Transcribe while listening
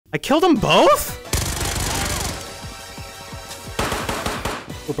I killed them both?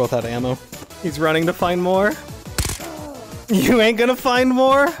 We're both out of ammo. He's running to find more. You ain't gonna find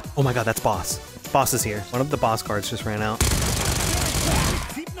more? Oh my god, that's boss. Boss is here. One of the boss cards just ran out.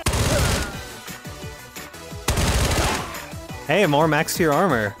 Hey, more max tier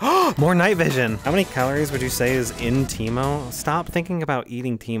armor. More night vision. How many calories would you say is in Teemo? Stop thinking about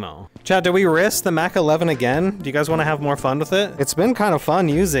eating Teemo. Chat, do we risk the Mach 11 again? Do you guys want to have more fun with it? It's been kind of fun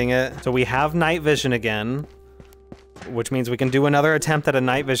using it. So we have night vision again, which means we can do another attempt at a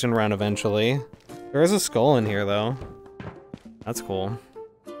night vision run eventually. There is a skull in here though. That's cool.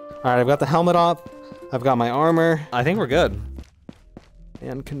 All right, I've got the helmet up. I've got my armor. I think we're good.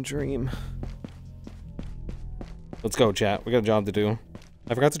 Man can dream. Let's go, chat. We got a job to do.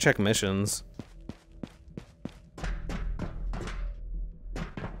 I forgot to check missions.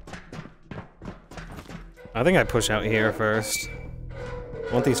 I think I push out here first.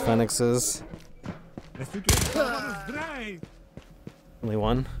 I want these phoenixes. Only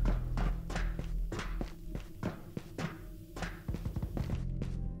one.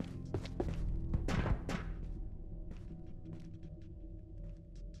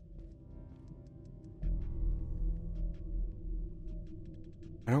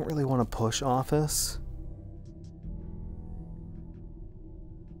 I don't really want to push office.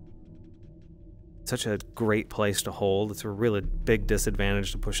 Such a great place to hold. It's a really big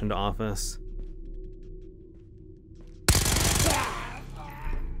disadvantage to push into office.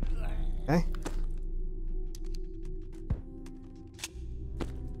 Okay.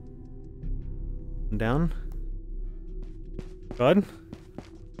 I'm down. Good.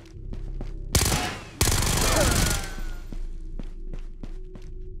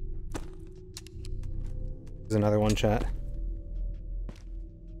 There's another one, chat.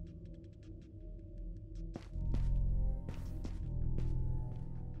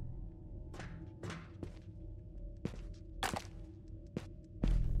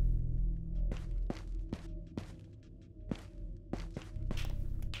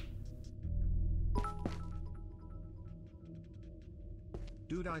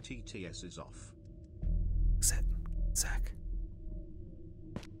 Dude, ITTS is off. Sit. Zach.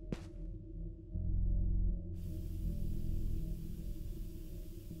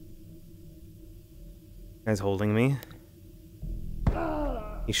 Guy's holding me.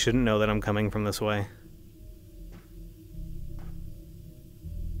 He shouldn't know that I'm coming from this way.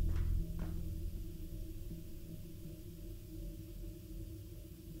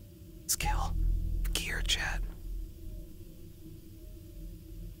 Skill. Gear, chat.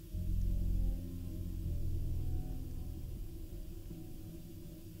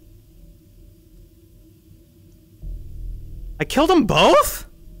 I killed them both?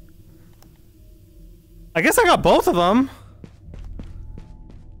 I guess I got both of them.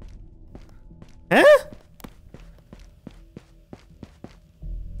 Eh?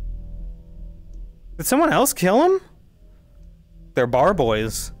 Did someone else kill him? They're bar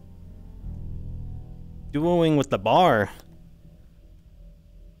boys. Duoing with the bar.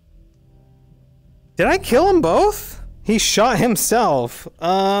 Did I kill them both? He shot himself.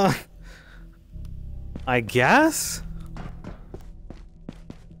 I guess?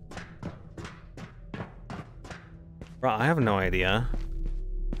 Bro, I have no idea.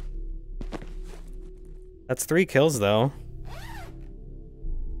 That's 3 kills, though.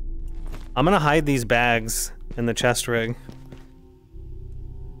 I'm gonna hide these bags in the chest rig.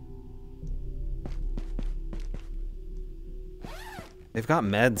 They've got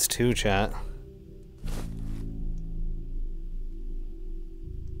meds, too, chat.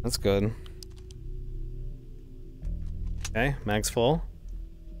 That's good. Okay, mag's full.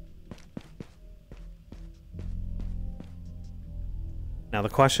 Now the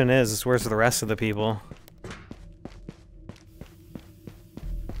question is where's the rest of the people?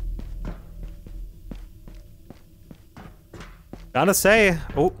 Gotta say,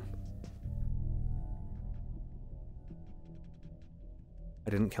 oh. I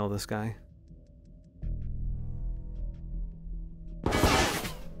didn't kill this guy.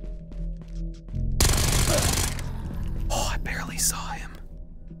 Oh, I barely saw him.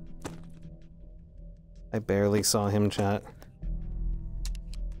 I barely saw him, chat.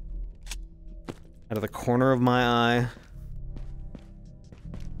 Out of the corner of my eye.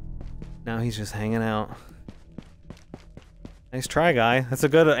 Now he's just hanging out. Nice try, guy. That's a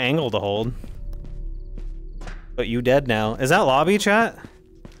good angle to hold. But you dead now. Is that lobby, chat?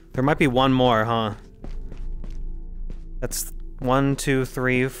 There might be one more, huh? That's 1, 2,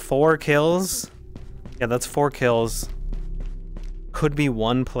 3, 4 kills. Yeah, that's 4 kills. Could be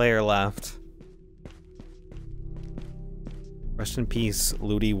 1 player left. Rest in peace,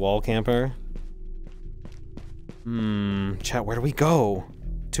 Looty wall camper. Chat, where do we go?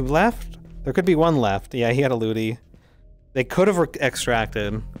 2 left? There could be 1 left. Yeah, he had a Looty. They could have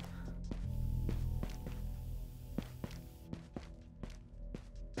extracted.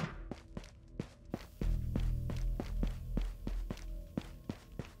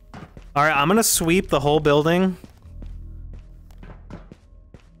 Alright, I'm gonna sweep the whole building.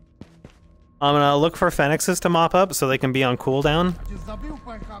 I'm gonna look for Phoenixes to mop up so they can be on cooldown.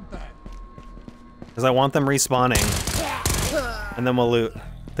 Because I want them respawning. And then we'll loot.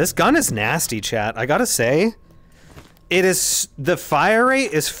 This gun is nasty, chat. I gotta say. It is... The fire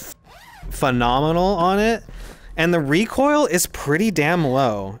rate is phenomenal on it. And the recoil is pretty damn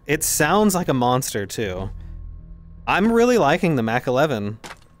low. It sounds like a monster, too. I'm really liking the Mac 11.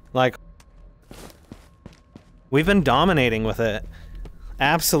 Like... We've been dominating with it.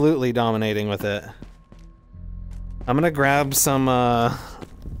 Absolutely dominating with it. I'm gonna grab some,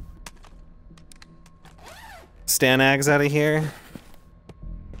 Stanags out of here.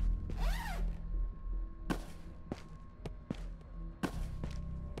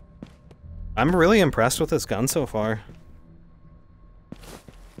 I'm really impressed with this gun so far.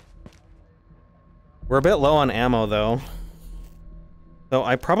 We're a bit low on ammo, though. Though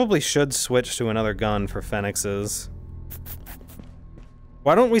I probably should switch to another gun for Phoenixes.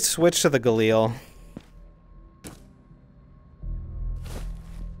 Why don't we switch to the Galil?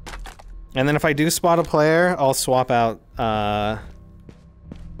 And then if I do spot a player, I'll swap out, to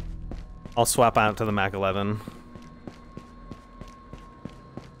the Mac 11.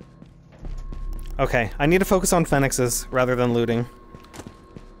 Okay, I need to focus on Phoenixes rather than looting.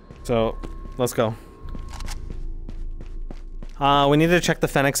 So, let's go. We need to check the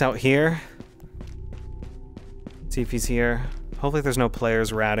Phoenix out here. See if he's here. Hopefully there's no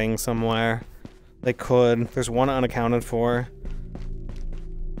players ratting somewhere. They could. There's 1 unaccounted for.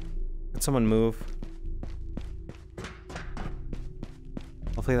 Let someone move.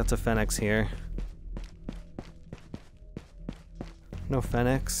 Hopefully that's a Phoenix here. No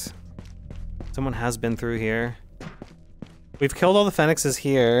Phoenix. Someone has been through here. We've killed all the Phoenixes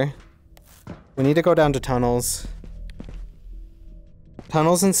here. We need to go down to tunnels.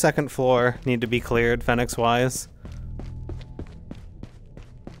 Tunnels and 2nd floor need to be cleared, Phoenix-wise.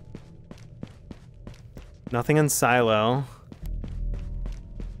 Nothing in silo.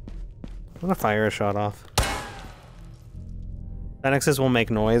 I'm gonna fire a shot off. Phoenixes will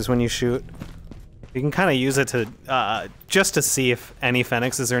make noise when you shoot. You can kind of use it to, just to see if any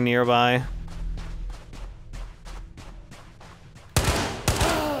Phoenixes are nearby.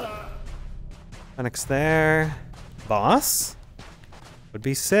 Phoenix there. Boss? Would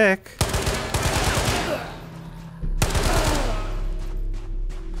be sick.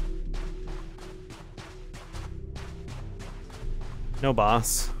 No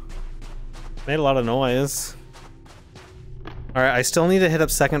boss. Made a lot of noise. Alright, I still need to hit up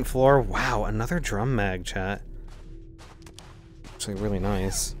 2nd floor. Wow, another drum mag, chat. Actually really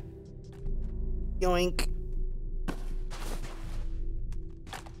nice. Yoink.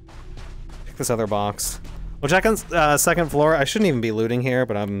 Pick this other box. We'll check on 2nd floor. I shouldn't even be looting here,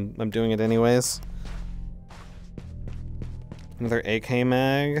 but I'm doing it anyways. Another AK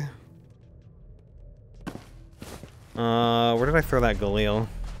mag. Where did I throw that Galil?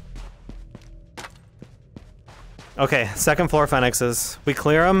 Okay, 2nd floor Phoenixes. We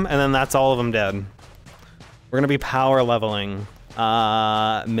clear them, and then that's all of them dead. We're gonna be power leveling.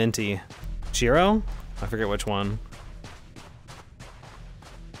 Minty. Shiro? I forget which one.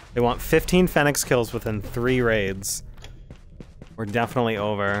 They want 15 Phoenix kills within 3 raids. We're definitely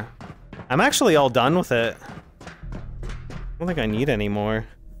over. I'm actually all done with it. I don't think I need any more.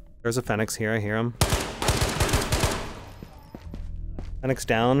 There's a Phoenix here, I hear him. Phoenix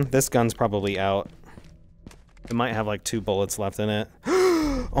down. This gun's probably out. It might have like 2 bullets left in it.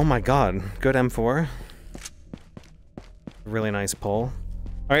 Oh my god, good M4. Really nice pull.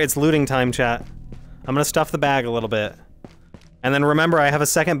 Alright, it's looting time, chat. I'm gonna stuff the bag a little bit. And then remember, I have a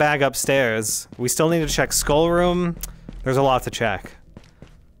 2nd bag upstairs. We still need to check Skull Room. There's a lot to check.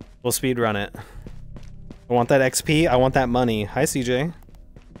 We'll speed run it. I want that XP, I want that money. Hi, CJ.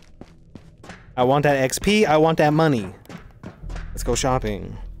 I want that XP, I want that money. Let's go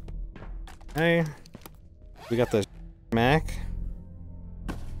shopping. Hey. We got the Mac.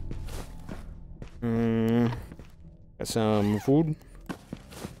 Got some food.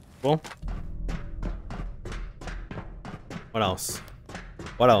 Cool. What else?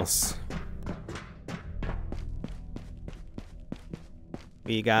 What else?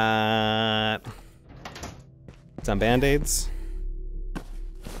 We got some band-aids.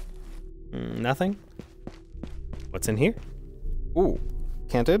 Nothing. What's in here? Ooh,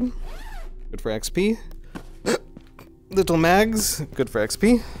 canted. Good for XP. Little mags, good for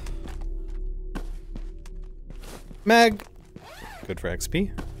XP. Mag, good for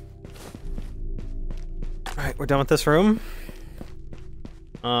XP. Alright, we're done with this room.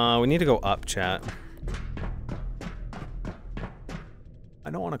 We need to go up, chat. I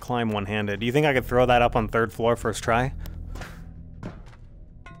don't want to climb one-handed. Do you think I could throw that up on 3rd floor first try?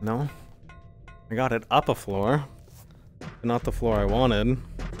 No? I got it up a floor. But not the floor I wanted.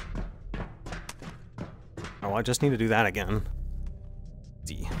 Oh, I just need to do that again.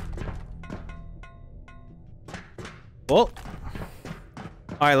 D. Well.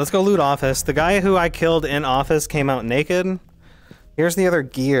 Alright, let's go loot office. The guy who I killed in office came out naked. Here's the other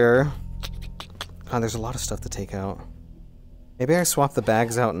gear. God, there's a lot of stuff to take out. Maybe I swap the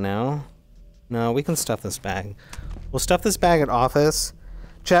bags out now? No, we can stuff this bag. We'll stuff this bag at office.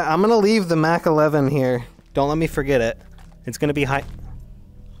 Chat, I'm gonna leave the Mac 11 here. Don't let me forget it. It's gonna be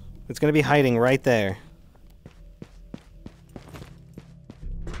hiding right there.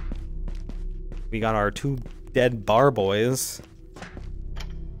 We got our 2 dead bar boys.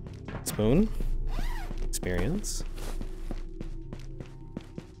 Spoon. Experience.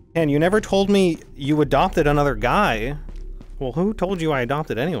 And you never told me you adopted another guy. Well, who told you I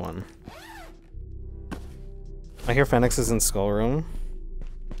adopted anyone? I hear Phoenix is in Skull Room.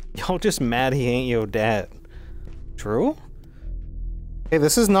 Y'all just mad he ain't yo dad. True? Hey,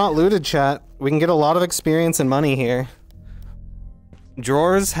 this is not looted, chat. We can get a lot of experience and money here.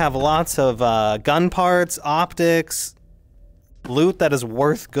 Drawers have lots of gun parts, optics, loot that is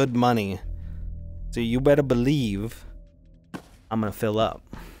worth good money. So you better believe I'm gonna fill up.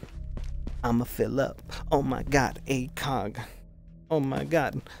 I'ma fill up. Oh my god, ACOG. Oh my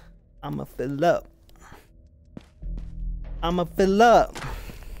god. I'ma fill up. I'ma fill up.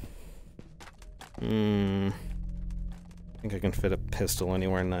 I think I can fit a pistol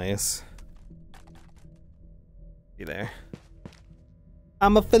anywhere nice. Be there.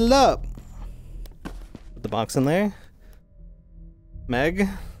 I'ma fill up. Put the box in there. Meg.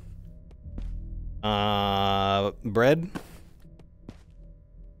 Bread.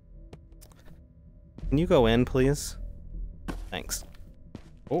 Can you go in, please? Thanks.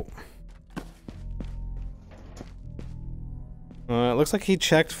 Oh. It looks like he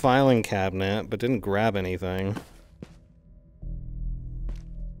checked filing cabinet, but didn't grab anything.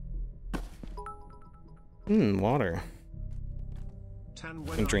 Water. Tan,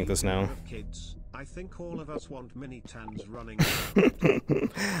 I can drink this now. Kids, I think all of us want mini Tans running.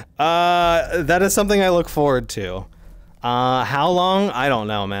 That is something I look forward to. How long? I don't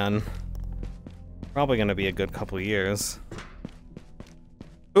know, man. Probably gonna be a good couple years.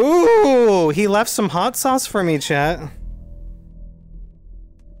 Ooh, he left some hot sauce for me, chat.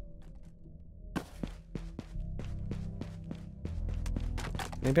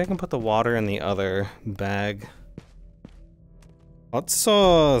 Maybe I can put the water in the other bag. Hot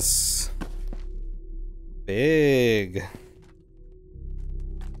sauce. Big.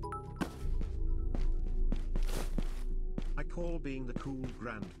 I call being the cool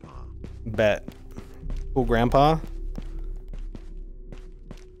grandpa. Bet. Cool grandpa?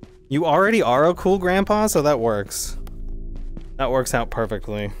 You already are a cool grandpa, so that works. That works out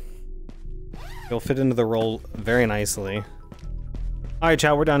perfectly. You'll fit into the role very nicely. Alright,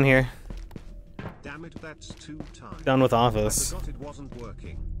 chat, we're done here. Damn it, that's 2 times. Done with office. I forgot it wasn't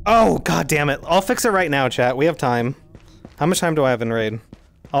working. Oh, god damn it. I'll fix it right now, chat. We have time. How much time do I have in raid?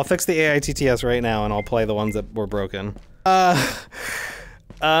 I'll fix the AITTS right now and I'll play the ones that were broken. Y'all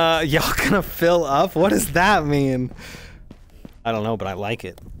gonna fill up? What does that mean? I don't know, but I like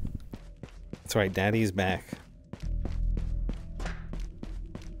it. That's right, daddy's back.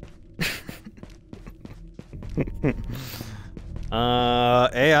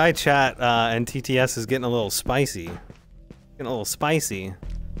 AI chat and TTS is getting a little spicy. Getting a little spicy.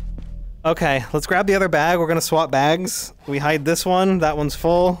 Okay, let's grab the other bag. We're gonna swap bags. We hide this one. That one's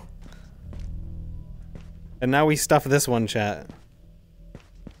full. And now we stuff this one, chat.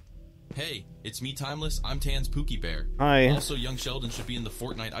 Hey, it's me, Timeless. I'm Tan's Pookie Bear. Hi. Also, young Sheldon should be in the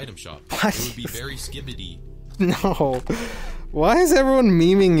Fortnite item shop. What? It would be very skibbity. No. Why is everyone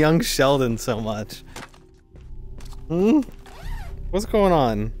memeing young Sheldon so much? What's going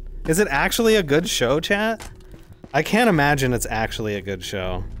on? Is it actually a good show, chat? I can't imagine it's actually a good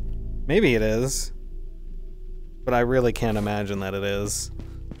show. Maybe it is. But I really can't imagine that it is.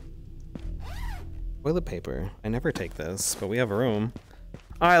 Toilet paper. I never take this, but we have room.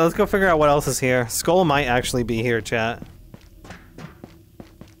 Alright, let's go figure out what else is here. Skull might actually be here, chat.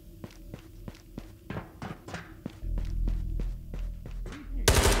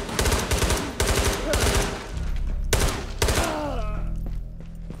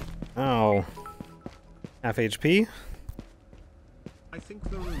 Ow. Half HP. I think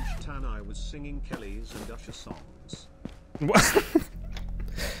the Rouge Tanai was singing Kelly's and Usher songs. What?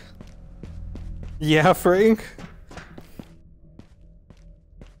 Yeah, Frank.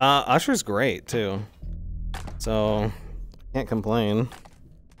 Usher's great too, so can't complain.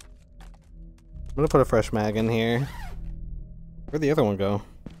 I'm gonna put a fresh mag in here. Where'd the other one go?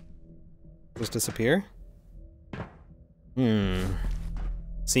 Just disappear?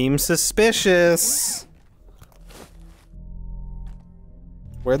 Seems suspicious.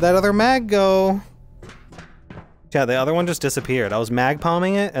 Where'd that other mag go? Yeah, the other one just disappeared. I was mag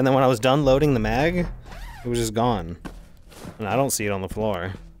palming it, and then when I was done loading the mag, it was just gone. And I don't see it on the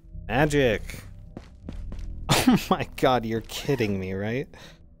floor. Magic. Oh my god, you're kidding me, right?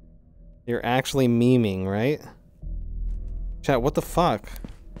 You're actually memeing, right? Chat, what the fuck?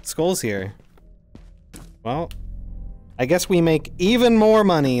 Skull's here. Well, I guess we make even more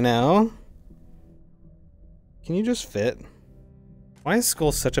money now. Can you just fit? Why is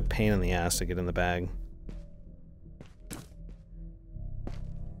Skull such a pain in the ass to get in the bag?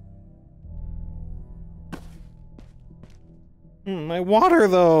 My water,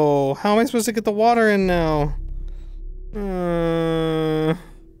 though. How am I supposed to get the water in now?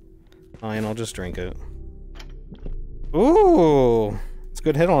 Fine, I'll just drink it. Ooh, it's a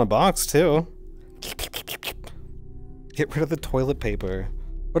good hit on a box, too. Get rid of the toilet paper.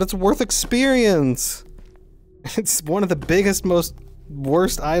 But it's worth experience. It's one of the biggest, most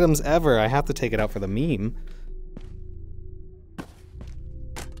worst items ever. I have to take it out for the meme.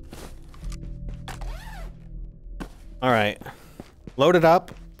 Alright. Load it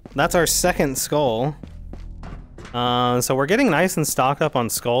up. That's our second skull. So we're getting nice and stocked up on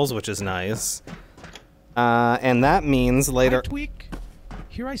skulls, which is nice. And that means later... Hi, Tweak.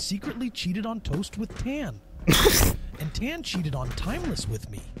 Here I secretly cheated on Toast with Tan. And Tan cheated on Timeless with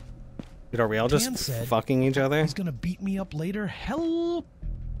me. Dude, are we all just fucking each other? He's gonna beat me up later. Help!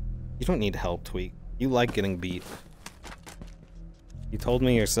 You don't need help, Tweak. You like getting beat. You told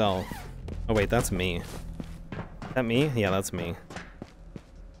me yourself. Oh wait, that's me. Is that me? Yeah, that's me.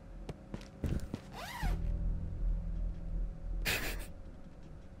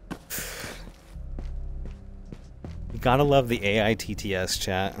 You gotta love the AI TTS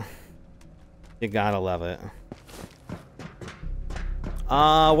chat. You gotta love it.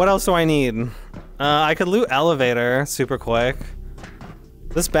 What else do I need? I could loot elevator super quick.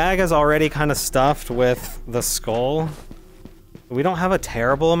 This bag is already kind of stuffed with the skull. We don't have a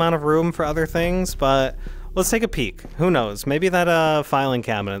terrible amount of room for other things, but let's take a peek. Who knows? Maybe that filing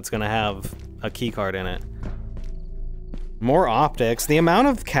cabinet's gonna have a key card in it. More optics. The amount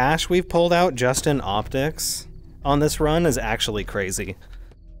of cash we've pulled out just in optics on this run is actually crazy.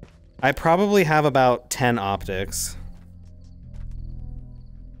 I probably have about 10 optics.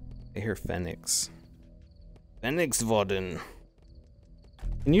 I hear Phoenix. Phoenix Vodden.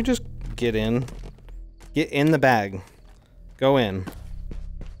 Can you just get in? Get in the bag. Go in.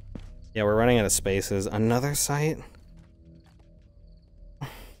 Yeah, we're running out of spaces. Another site?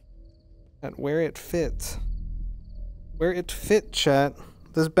 At where it fit. Where it fit, chat.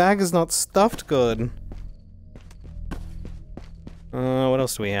 This bag is not stuffed good. What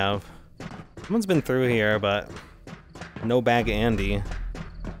else do we have? Someone's been through here, but no bag Andy.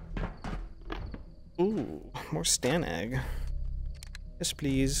 Ooh, more Stanag. Yes,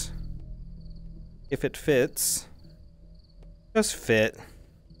 please. If it fits. Just fit.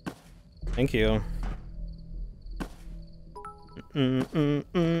 Thank you. Nova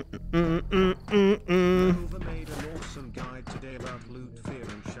made an awesome guide today about loot fear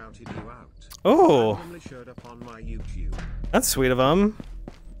and shouted you out. Oh! Randomly showed up on my YouTube. That's sweet of him.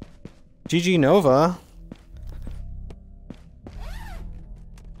 GG Nova.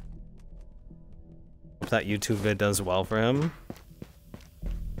 Hope that YouTube vid does well for him.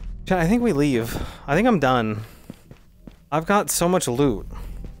 Chat, I think we leave. I think I'm done. I've got so much loot.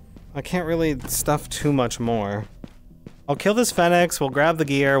 I can't really stuff too much more. I'll kill this Fenix, we'll grab the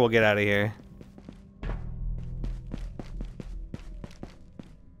gear, we'll get out of here.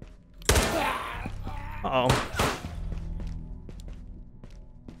 Uh-oh.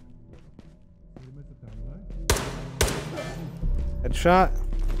 Headshot.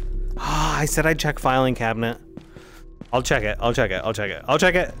 Ah, I said I'd check filing cabinet. I'll check it, I'll check it, I'll check it, I'll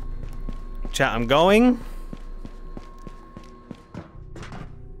check it. Chat, I'm going.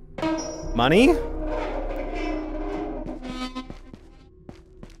 Money?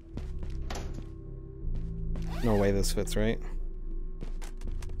 No way this fits, right?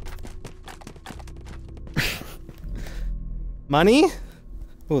 Money?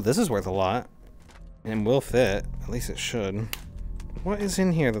 Ooh, this is worth a lot. And will fit. At least it should. What is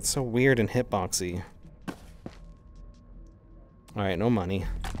in here that's so weird and hitboxy? Alright, no money.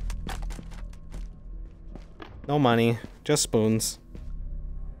 No money. Just spoons.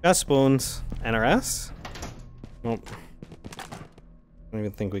 Just spoons. NRS? Nope. I don't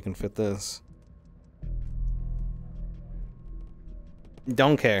even think we can fit this.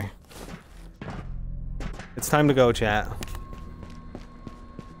 Don't care. It's time to go, chat.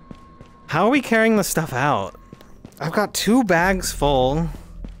 How are we carrying this stuff out? I've got 2 bags full.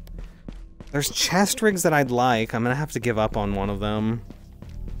 There's chest rigs that I'd like. I'm gonna have to give up on one of them.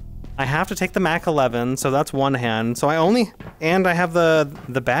 I have to take the Mac 11, so that's one hand. So and I have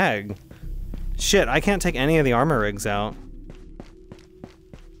the bag. Shit, I can't take any of the armor rigs out.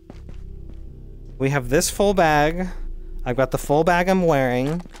 We have this full bag. I've got the full bag I'm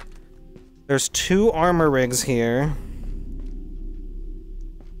wearing. There's 2 armor rigs here.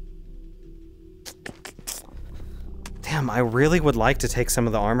 Damn, I really would like to take some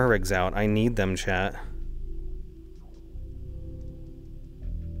of the armor rigs out. I need them, chat.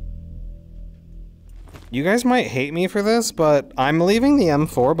 You guys might hate me for this, but I'm leaving the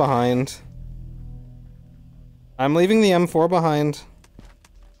M4 behind. I'm leaving the M4 behind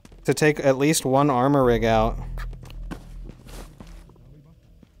to take at least 1 armor rig out.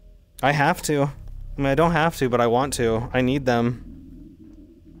 I have to. I mean, I don't have to, but I want to. I need them.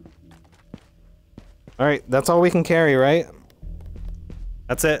 Alright, that's all we can carry, right?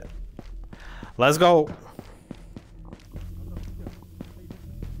 That's it. Let's go.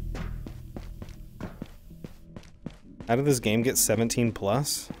 How did this game get 17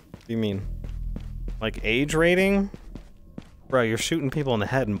 plus? What do you mean? Like age rating? Bro, you're shooting people in the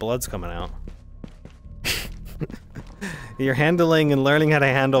head and blood's coming out. You're handling and learning how to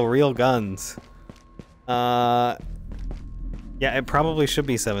handle real guns. Yeah, it probably should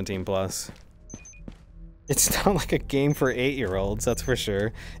be 17 plus. It's not like a game for 8-year-olds, that's for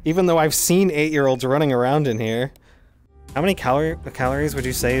sure. Even though I've seen 8-year-olds running around in here. How many calories would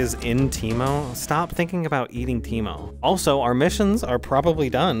you say is in Teemo? Stop thinking about eating Teemo. Also, our missions are probably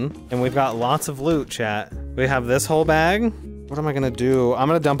done, and we've got lots of loot, chat. We have this whole bag. What am I gonna do? I'm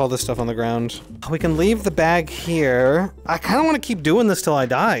gonna dump all this stuff on the ground. We can leave the bag here. I kinda wanna keep doing this till I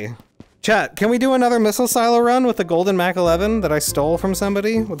die. Chat, can we do another missile silo run with the golden Mac 11 that I stole from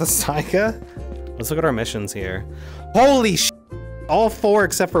somebody with a Saiga? Let's look at our missions here. Holy sh! All 4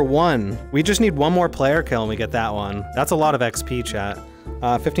 except for 1. We just need 1 more player kill and we get that one. That's a lot of XP, chat.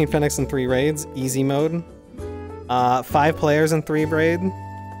 15 Fenix and 3 raids, easy mode. 5 players and 3 raid.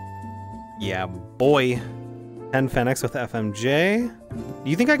 Yeah, boy. 10 Fenix with FMJ. Do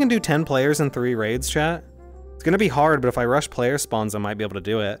you think I can do 10 players and 3 raids, chat? It's gonna be hard, but if I rush player spawns, I might be able to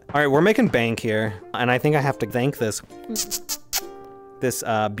do it. All right, we're making bank here. And I think I have to thank this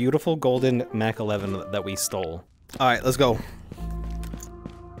beautiful golden Mac 11 that we stole. All right, let's go.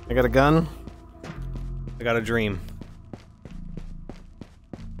 I got a gun. I got a dream.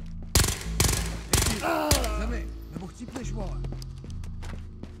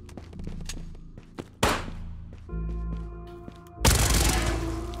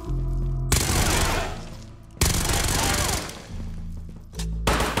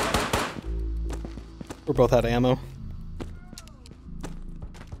 We're both out of ammo.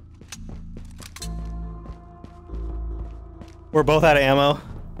 We're both out of ammo.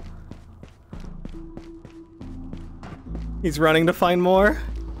 He's running to find more.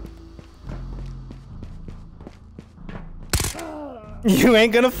 You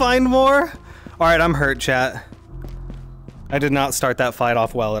ain't gonna find more? Alright, I'm hurt, chat. I did not start that fight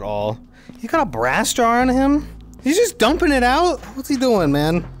off well at all. He got a brass jar on him? He's just dumping it out? What's he doing,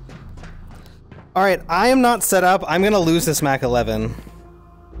 man? Alright, I am not set up. I'm gonna lose this Mac 11.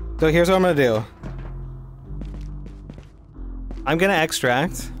 So here's what I'm gonna do. I'm gonna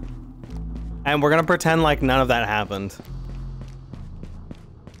extract. And we're gonna pretend like none of that happened.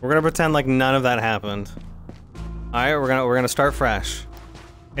 We're gonna pretend like none of that happened. Alright, we're gonna start fresh.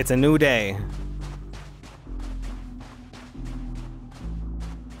 It's a new day.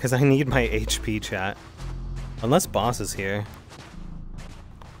 Cause I need my HP, chat. Unless boss is here.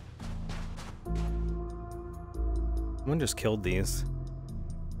 Someone just killed these.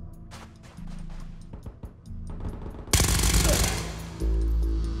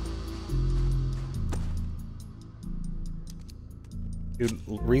 Dude,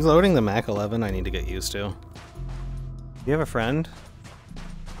 reloading the Mac 11 I need to get used to. You have a friend?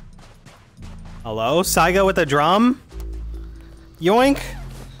 Hello? Saiga with a drum? Yoink!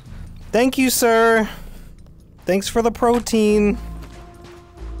 Thank you, sir! Thanks for the protein!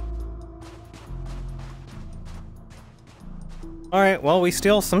 Alright, well, we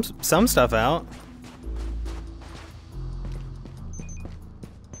steal some stuff out.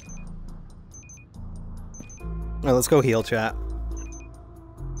 Alright, let's go heal, chat.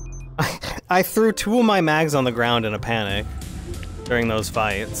 I threw 2 of my mags on the ground in a panic during those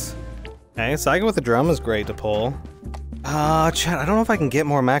fights. Okay, Saiga with the drum is great to pull. Chat, I don't know if I can get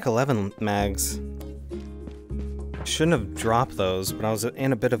more Mac 11 mags. Shouldn't have dropped those, but I was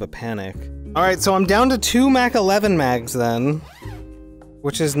in a bit of a panic. Alright, so I'm down to 2 Mac 11 mags then,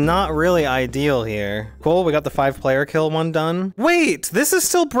 which is not really ideal here. Cool, we got the 5-player kill one done. Wait, this is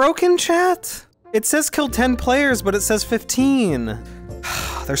still broken, chat? It says kill 10 players, but it says 15.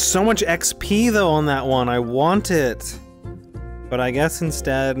 There's so much XP though on that one, I want it. But I guess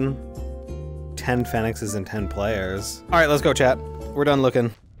instead, 10 Phoenixes and 10 players. Alright, let's go, chat. We're done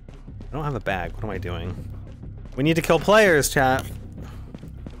looking. I don't have a bag, what am I doing? We need to kill players, chat.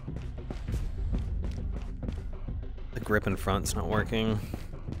 The grip in front's not working.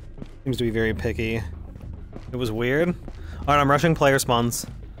 Seems to be very picky. It was weird. Alright, I'm rushing player spawns.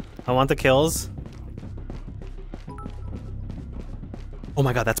 I want the kills. Oh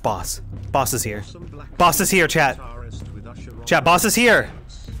my god, that's boss. Boss is here. Boss is here, chat. Chat, boss is here.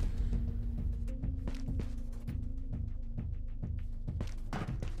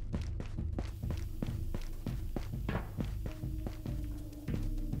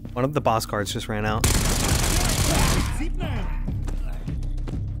 One of the boss cards just ran out.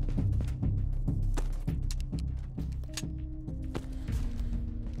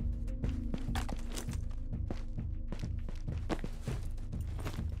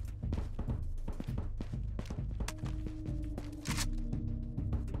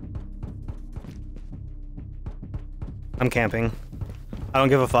 I'm camping. I don't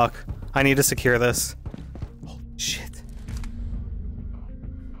give a fuck. I need to secure this. Holy shit.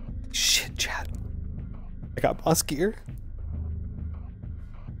 Shit, chat. I got boss gear.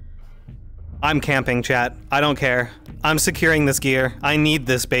 I'm camping, chat. I don't care. I'm securing this gear. I need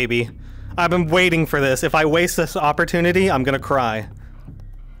this, baby. I've been waiting for this. If I waste this opportunity, I'm gonna cry.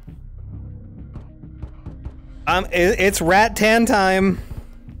 It's rat tan time.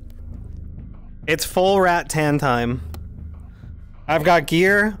 It's full rat tan time. I've got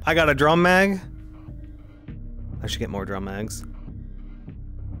gear. I got a drum mag. I should get more drum mags.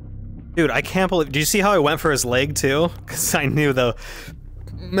 Dude, I can't believe... Do you see how I went for his leg, too? Because I knew the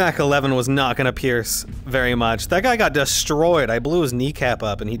Mac 11 was not going to pierce very much. That guy got destroyed. I blew his kneecap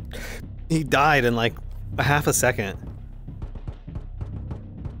up, and he died in, like, a half a second.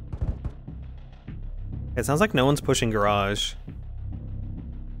 It sounds like no one's pushing garage.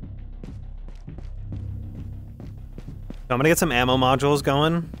 I'm gonna get some ammo modules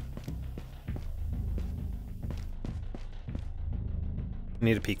going. I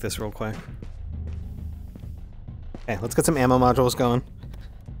need to peek this real quick. Okay, let's get some ammo modules going.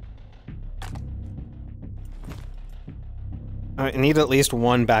 Alright, I need at least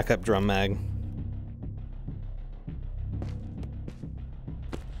one backup drum mag.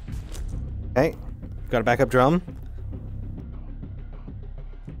 Okay, got a backup drum.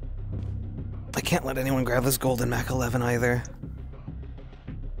 I can't let anyone grab this golden Mac 11 either.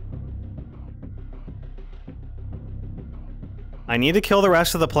 I need to kill the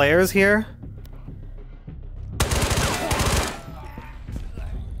rest of the players here.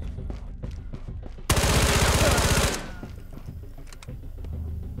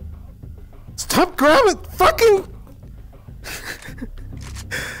 Stop grabbing fucking...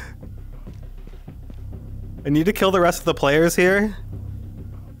 I need to kill the rest of the players here.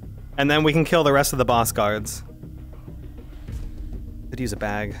 And then we can kill the rest of the boss guards. Could use a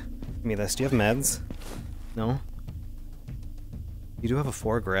bag. Give me this. Do you have meds? No? You do have a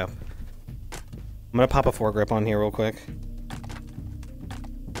foregrip. I'm gonna pop a foregrip on here real quick.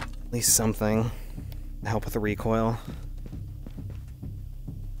 At least something to help with the recoil. I'm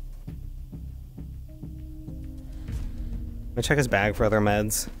gonna check his bag for other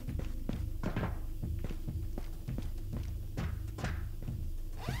meds.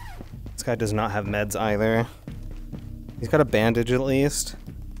 This guy does not have meds either. He's got a bandage at least.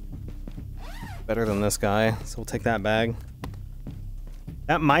 Better than this guy, so we'll take that bag.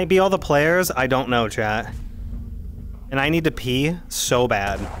 That might be all the players. I don't know, chat. And I need to pee so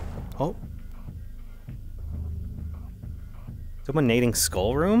bad. Oh. Someone nading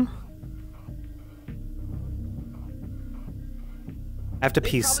skull room? I have to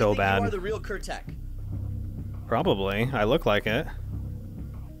pee so bad. You are the real Kurtek. Probably. I look like it.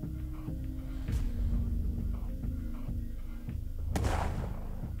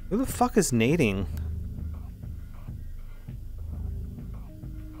 Who the fuck is nading?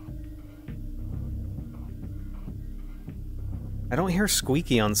 I don't hear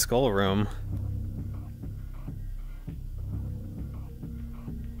squeaky on Skull Room.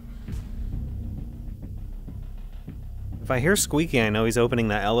 If I hear squeaking, I know he's opening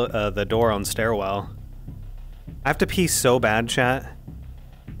the door on stairwell. I have to pee so bad, chat.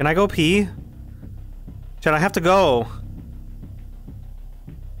 Can I go pee? Chat, I have to go.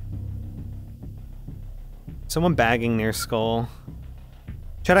 Someone bagging near skull.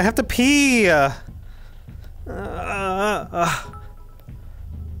 Chat, I have to pee! I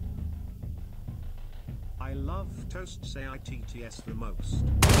love Toast's AITTS the most.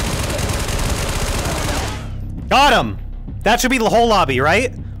 Got him! That should be the whole lobby,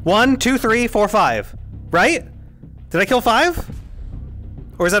 right? 1, 2, 3, 4, 5. Right? Did I kill 5?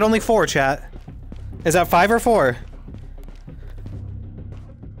 Or is that only 4, chat? Is that 5 or 4?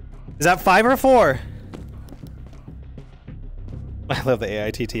 Is that 5 or 4? I love the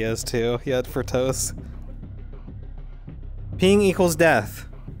AITTS too. Yeah, for Toast. Peeing equals death.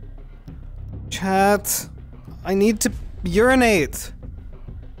 Chat, I need to urinate.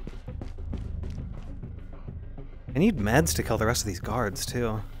 I need meds to kill the rest of these guards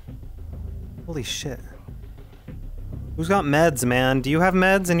too. Holy shit. Who's got meds, man? Do you have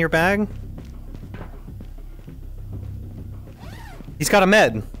meds in your bag? He's got a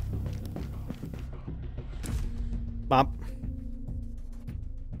med. Bop.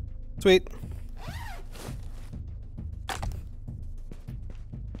 Sweet.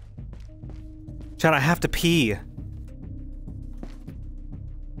 Chat, I have to pee.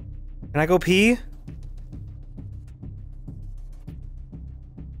 Can I go pee?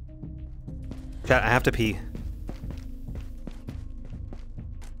 Chat, I have to pee.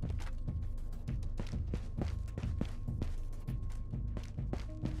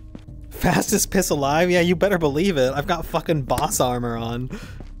 Fastest piss alive? Yeah, you better believe it. I've got fucking boss armor on.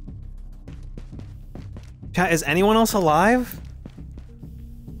 Chat, is anyone else alive?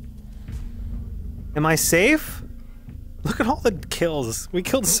 Am I safe? Look at all the kills. We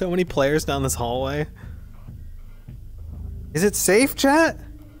killed so many players down this hallway. Is it safe, chat?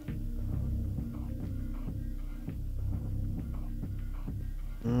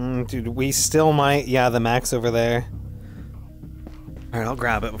 Dude, we still might. Yeah, the max over there. Alright, I'll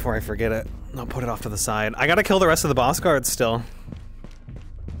grab it before I forget it. I'll put it off to the side. I gotta kill the rest of the boss guards still.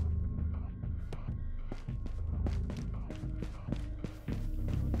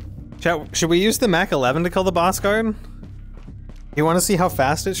 Chat, should we use the Mac 11 to kill the boss guard? You want to see how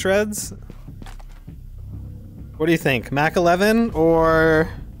fast it shreds? What do you think? Mac 11 or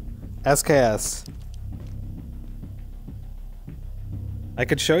SKS? I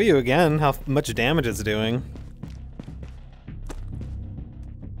could show you again how much damage it's doing.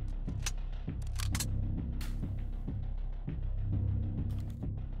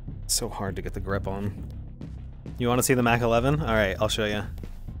 It's so hard to get the grip on. You want to see the Mac 11? Alright, I'll show you.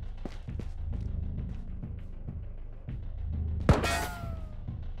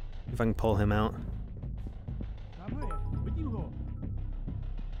 If I can pull him out.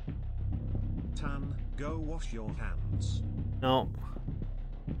 Tan, go wash your hands. No.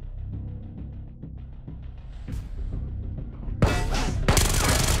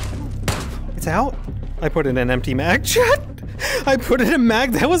 It's out? I put in an empty mag, chat! I put in a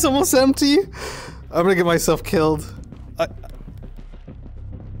mag that was almost empty! I'm gonna get myself killed.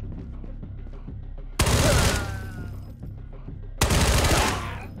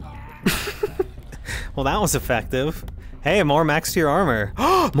 Well, that was effective. Hey, more max to your armor.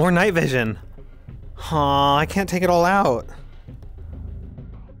 More night vision. Aw, I can't take it all out.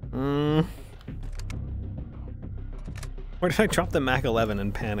 Where did I drop the Mac 11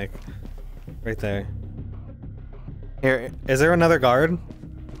 in panic? Right there. Here, is there another guard?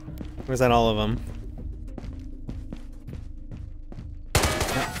 Or is that all of them?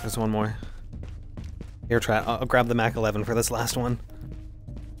 Oh, there's one more. Here, Trat, I'll grab the Mac 11 for this last one.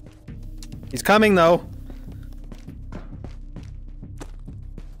 He's coming, though.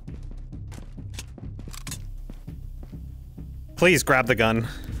 Please grab the gun.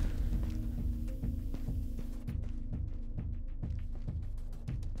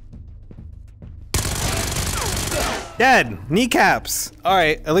 Dead! Kneecaps!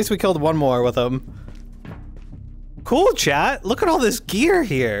 Alright, at least we killed one more with him. Cool, chat! Look at all this gear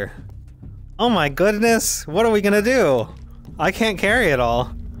here! Oh my goodness, what are we gonna do? I can't carry it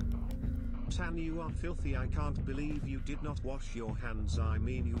all. Tan, you are filthy. I can't believe you did not wash your hands. I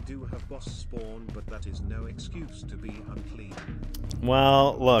mean, you do have boss spawn, but that is no excuse to be unclean.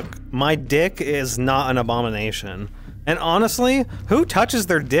 Well, look, my dick is not an abomination. And honestly, who touches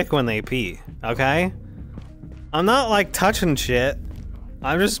their dick when they pee, okay? I'm not like touching shit.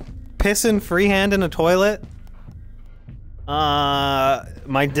 I'm just pissing freehand in a toilet.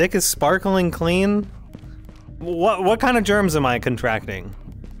 My dick is sparkling clean. What kind of germs am I contracting?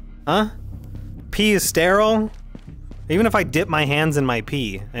 Huh? Pee is sterile? Even if I dip my hands in my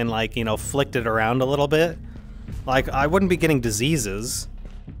pee and like, you know, flicked it around a little bit, like I wouldn't be getting diseases.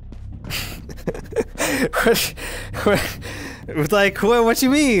 What you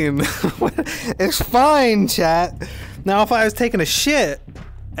mean? It's fine, chat. Now if I was taking a shit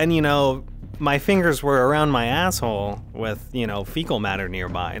and, you know, my fingers were around my asshole with, you know, fecal matter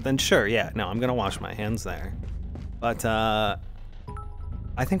nearby, then sure, yeah, no, I'm gonna wash my hands there. But, I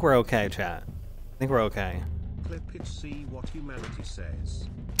think we're okay, chat. I think we're okay. Clip it, see what humanity says.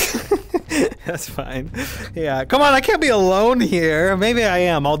 That's fine. Yeah, come on, I can't be alone here. Maybe I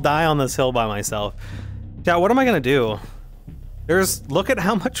am. I'll die on this hill by myself. Chat, what am I gonna do? Look at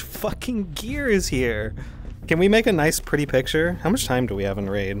how much fucking gear is here. Can we make a nice, pretty picture? How much time do we have in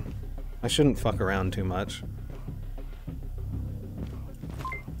raid? I shouldn't fuck around too much.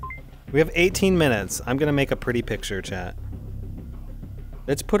 We have 18 minutes. I'm gonna make a pretty picture, chat.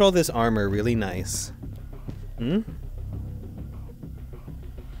 Let's put all this armor really nice. Hmm?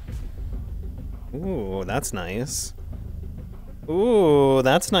 Ooh, that's nice. Ooh,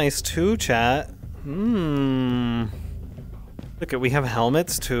 that's nice too, chat. Hmm. Look at, we have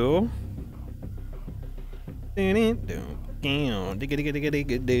helmets too. Wait,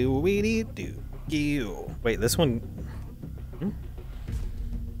 this one. Hmm?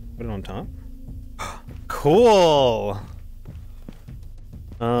 Put it on top. Cool.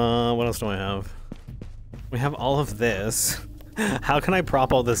 What else do I have? We have all of this. How can I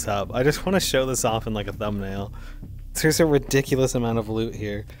prop all this up? I just want to show this off in like a thumbnail. There's a ridiculous amount of loot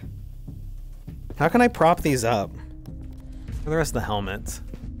here. How can I prop these up? For the rest of the helmets.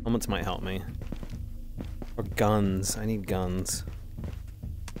 Helmets might help me. Or guns. I need guns.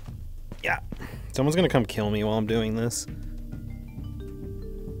 Yeah. Someone's gonna come kill me while I'm doing this. Do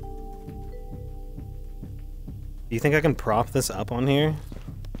you think I can prop this up on here?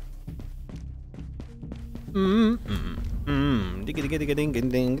 Will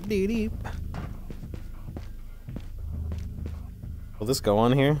this go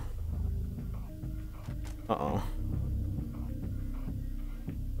on here? Uh-oh.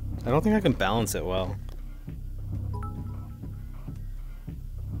 I don't think I can balance it well.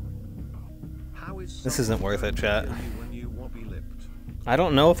 This isn't worth it, chat. I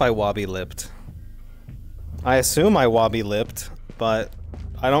don't know if I wobby-lipped. I assume I wobby-lipped, but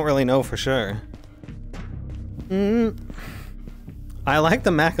I don't really know for sure. I like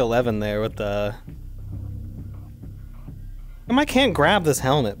the Mac 11 there with the... I can't grab this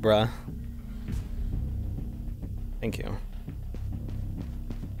helmet, bruh. Thank you.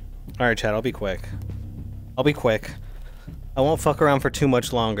 Alright, chat, I'll be quick. I'll be quick. I won't fuck around for too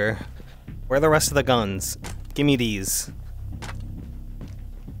much longer. Where are the rest of the guns? Give me these.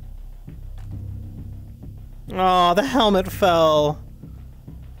 Oh, the helmet fell.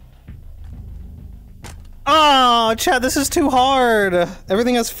 Oh, chat, this is too hard.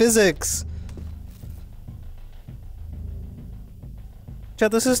 Everything has physics.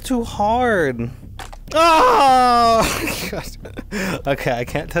 Chat, this is too hard. Oh! God. Okay, I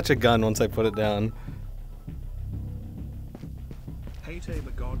can't touch a gun once I put it down. Hey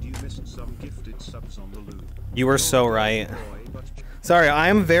Tabor God, you missed some gifted subs on the loop. You were so right. Sorry,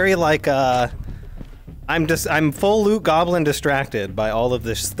 I'm very like I'm full loot goblin distracted by all of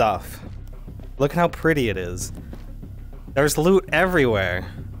this stuff. Look at how pretty it is. There's loot everywhere.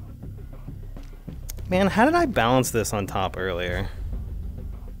 Man, how did I balance this on top earlier?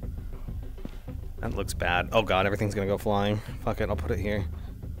 That looks bad. Oh god, everything's gonna go flying. Fuck it, I'll put it here.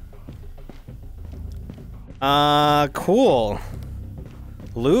 Cool.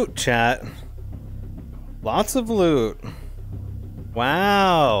 Loot, chat. Lots of loot.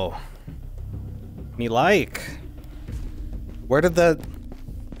 Wow. Me like. Where did the...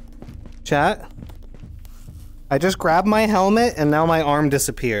 Chat? I just grabbed my helmet and now my arm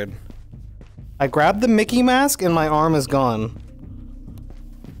disappeared. I grabbed the Mickey mask and my arm is gone.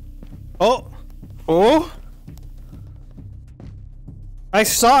 Oh! Oh! I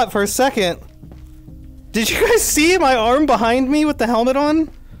saw it for a second. Did you guys see my arm behind me with the helmet on?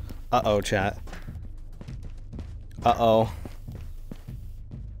 Uh-oh, chat. Uh-oh.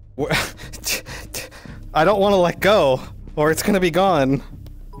 I don't want to let go, or it's gonna be gone.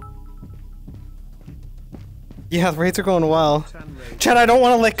 Yeah, the raids are going well. Chat, I don't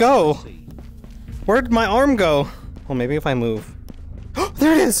want to let go. Where'd my arm go? Well, maybe if I move. Oh,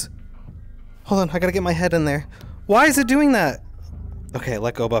 there it is! Hold on, I gotta get my head in there. Why is it doing that? Okay,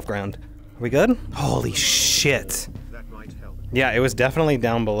 let go above ground. Are we good? Holy shit. Yeah, it was definitely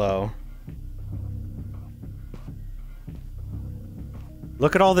down below.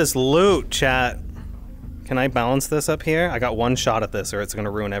 Look at all this loot, chat. Can I balance this up here? I got one shot at this or it's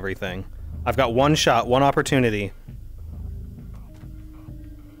gonna ruin everything. I've got one shot, one opportunity.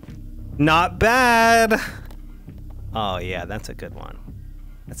 Not bad. Oh yeah, that's a good one.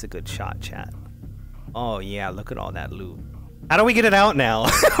 That's a good shot, chat. Oh yeah, look at all that loot. How do we get it out now?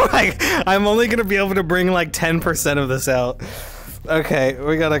 Like, I'm only gonna be able to bring like 10% of this out. Okay,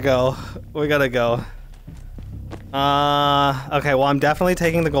 we gotta go. We gotta go. Okay, well I'm definitely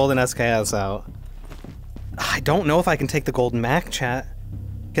taking the golden SKS out. I don't know if I can take the golden Mac, chat.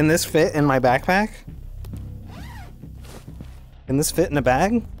 Can this fit in my backpack? Can this fit in a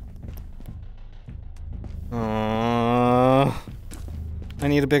bag? I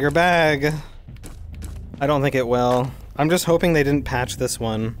need a bigger bag. I don't think it will. I'm just hoping they didn't patch this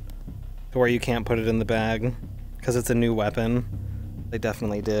one to where you can't put it in the bag because it's a new weapon. They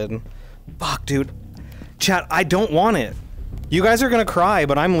definitely did. Fuck, dude. Chat, I don't want it. You guys are gonna cry,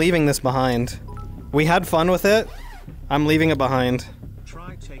 but I'm leaving this behind. We had fun with it. I'm leaving it behind.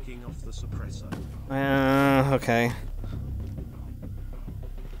 Try taking off the suppressor. Okay.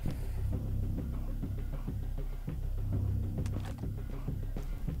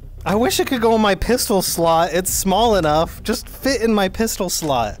 I wish it could go in my pistol slot. It's small enough. Just fit in my pistol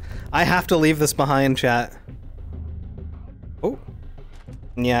slot. I have to leave this behind, chat. Oh.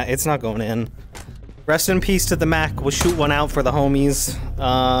 Yeah, it's not going in. Rest in peace to the Mac. We'll shoot one out for the homies.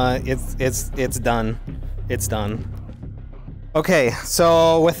 It's done. It's done. Okay,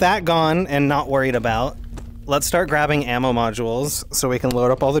 so with that gone and not worried about, let's start grabbing ammo modules so we can load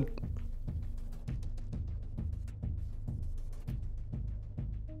up all the...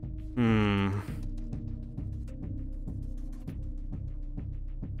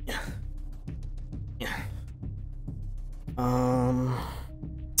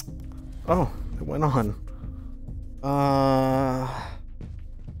 Oh, it went on.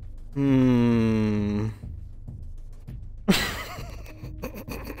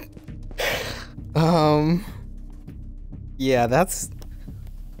 Yeah,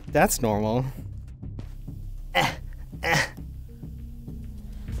 that's normal.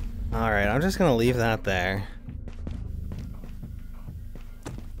 Alright, I'm just gonna leave that there.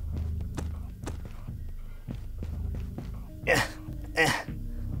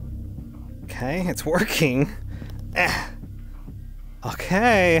 Okay, it's working.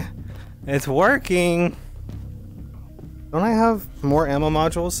 Okay, it's working. Don't I have more ammo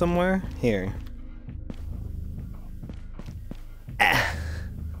modules somewhere? Here.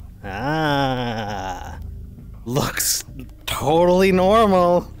 Ah, looks totally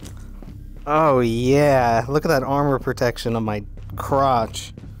normal. Oh yeah, look at that armor protection on my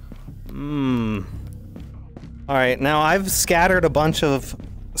crotch. Alright, now I've scattered a bunch of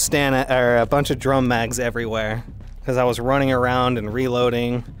drum mags everywhere because I was running around and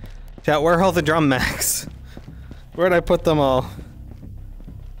reloading. Chat, where are all the drum mags? Where'd I put them all?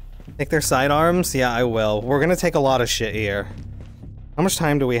 Take their sidearms? Yeah, I will. We're gonna take a lot of shit here. How much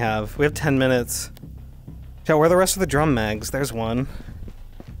time do we have? We have 10 minutes. Chat, where are the rest of the drum mags? There's one.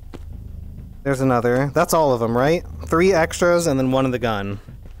 There's another. That's all of them, right? 3 extras and then 1 of the gun.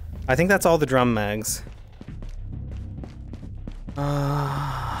 I think that's all the drum mags.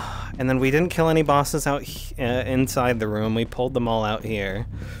 And then we didn't kill any bosses out inside the room. We pulled them all out here.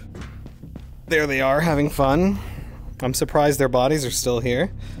 There they are, having fun. I'm surprised their bodies are still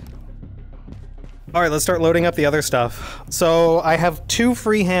here. Alright, let's start loading up the other stuff. So, I have 2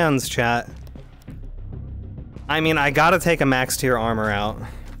 free hands, chat. I mean, I gotta take a max tier armor out.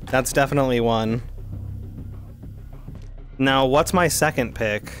 That's definitely one. Now, what's my second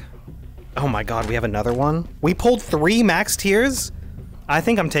pick? Oh my god, we have another one? We pulled 3 max tiers? I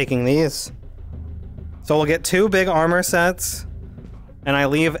think I'm taking these. So we'll get 2 big armor sets, and I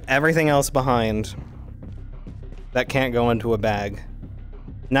leave everything else behind that can't go into a bag.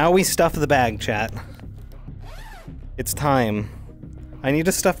 Now we stuff the bag, chat. It's time. I need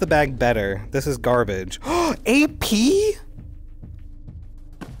to stuff the bag better. This is garbage. AP?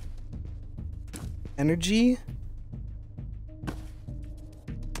 Energy? Do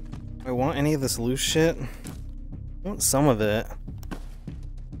I want any of this loose shit? I want some of it.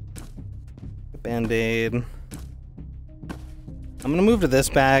 Band-aid. I'm gonna move to this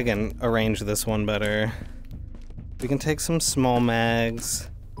bag and arrange this one better. We can take some small mags.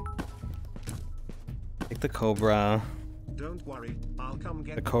 Take the Cobra. Don't worry, I'll come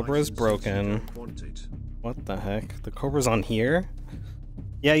get the Cobra is broken. What the heck? The Cobra's on here?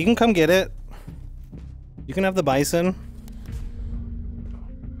 Yeah, you can come get it. You can have the bison.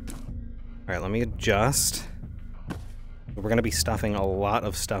 Alright, let me adjust. We're gonna be stuffing a lot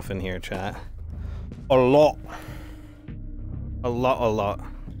of stuff in here, chat. A lot. A lot.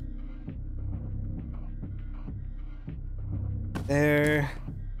 There.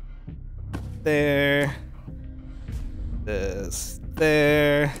 There. This.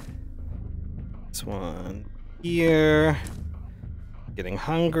 There. this one here. Getting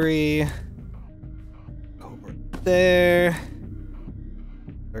hungry. Go over there.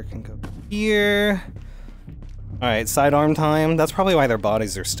 There can go here. Alright, sidearm time. That's probably why their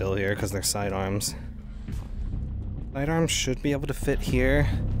bodies are still here, because they're sidearms. Sidearms should be able to fit here,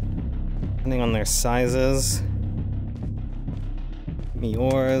 depending on their sizes. Give me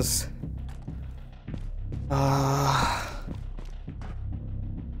yours. Does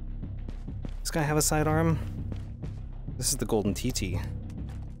this guy have a sidearm? This is the golden TT.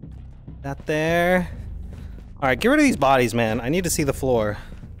 That there. Alright, get rid of these bodies, man. I need to see the floor.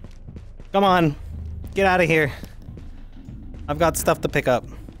 Come on. Get out of here. I've got stuff to pick up.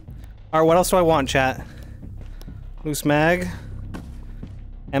 Alright, what else do I want, chat? Loose mag.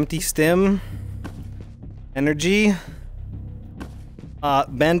 Empty stim. Energy.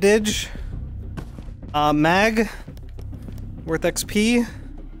 Bandage. Mag. Worth XP. How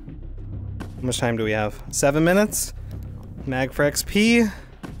much time do we have? 7 minutes. Mag for XP.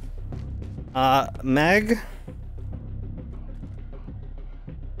 Mag.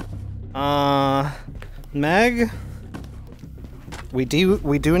 Mag. We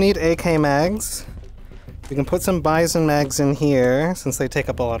do need AK mags. We can put some Bison mags in here since they take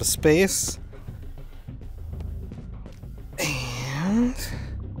up a lot of space. And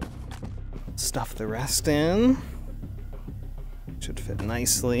stuff the rest in. Should fit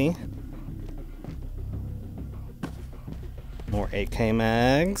nicely. More AK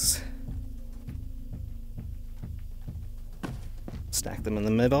mags. Stack them in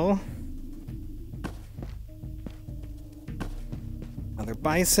the middle. Another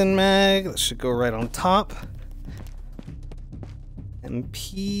Bison mag. That should go right on top.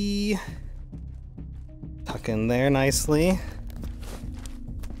 MP. Tuck in there nicely.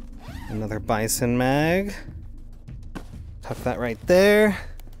 Another Bison mag. Tuck that right there.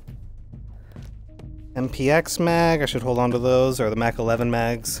 MPX mag. I should hold on to those, or the Mac 11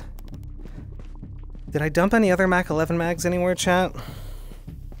 mags. Did I dump any other Mac 11 mags anywhere, chat?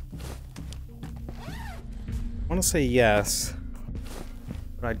 I want to say yes,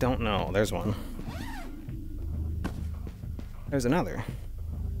 but I don't know. There's one. There's another.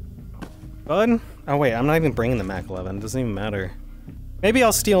 Bud? Oh wait, I'm not even bringing the Mac 11. It doesn't even matter. Maybe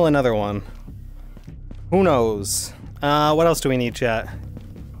I'll steal another one. Who knows? What else do we need, chat?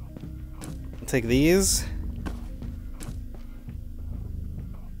 I'll take these.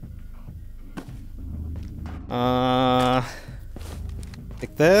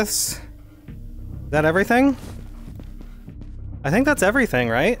 Like this. Is that everything? I think that's everything,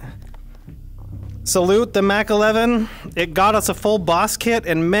 right? Salute the Mac 11. It got us a full boss kit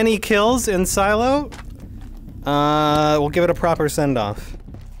and many kills in Silo. We'll give it a proper send-off.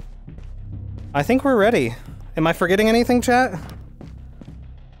 I think we're ready. Am I forgetting anything, chat?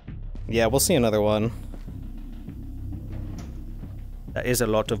 Yeah, we'll see another one. That is a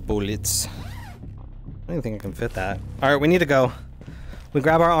lot of bullets. I don't think I can fit that. Alright, we need to go. We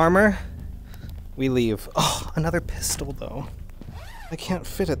grab our armor. We leave. Oh, another pistol, though. I can't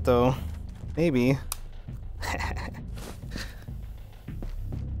fit it, though. Maybe. I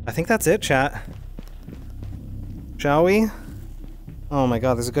think that's it, chat. Shall we? Oh my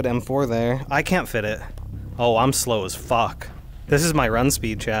god, there's a good M4 there. I can't fit it. Oh, I'm slow as fuck. This is my run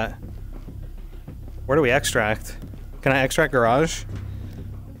speed, chat. Where do we extract? Can I extract garage?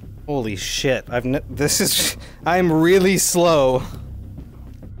 Holy shit, I'm really slow.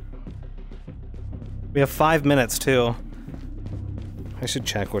 We have 5 minutes, too. I should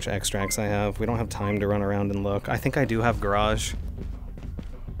check which extracts I have. We don't have time to run around and look. I think I do have garage.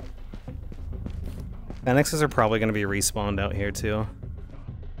 Phoenixes are probably going to be respawned out here, too.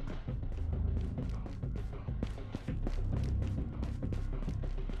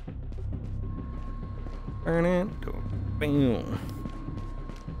 Burn it. Boom.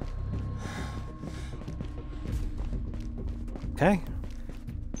 Okay.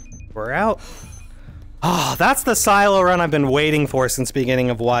 We're out. Oh, that's the silo run I've been waiting for since beginning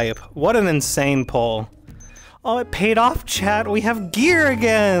of Wipe. What an insane pull. Oh, it paid off, chat. We have gear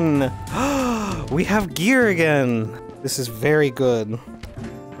again. We have gear again. This is very good.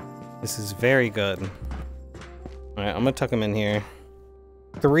 This is very good. All right, I'm gonna tuck them in here.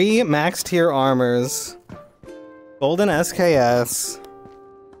 3 max tier armors. Golden SKS.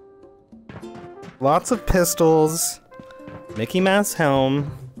 Lots of pistols. Mickey Mouse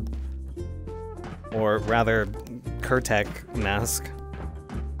helm. Or rather, Kurtek mask.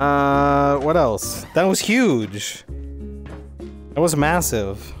 What else? That was huge. That was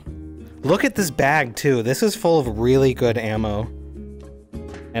massive. Look at this bag, too. This is full of really good ammo.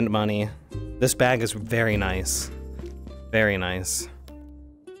 And money. This bag is very nice. Very nice.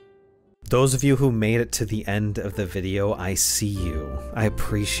 Those of you who made it to the end of the video, I see you. I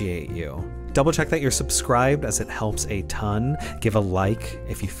appreciate you. Double check that you're subscribed as it helps a ton. Give a like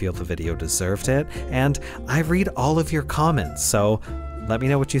if you feel the video deserved it. And I read all of your comments, so let me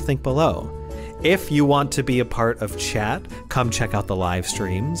know what you think below. If you want to be a part of chat, come check out the live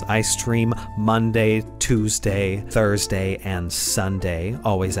streams. I stream Monday, Tuesday, Thursday, and Sunday,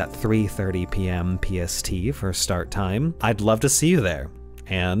 always at 3:30 p.m. PST for start time. I'd love to see you there.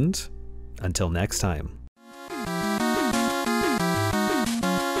 And until next time.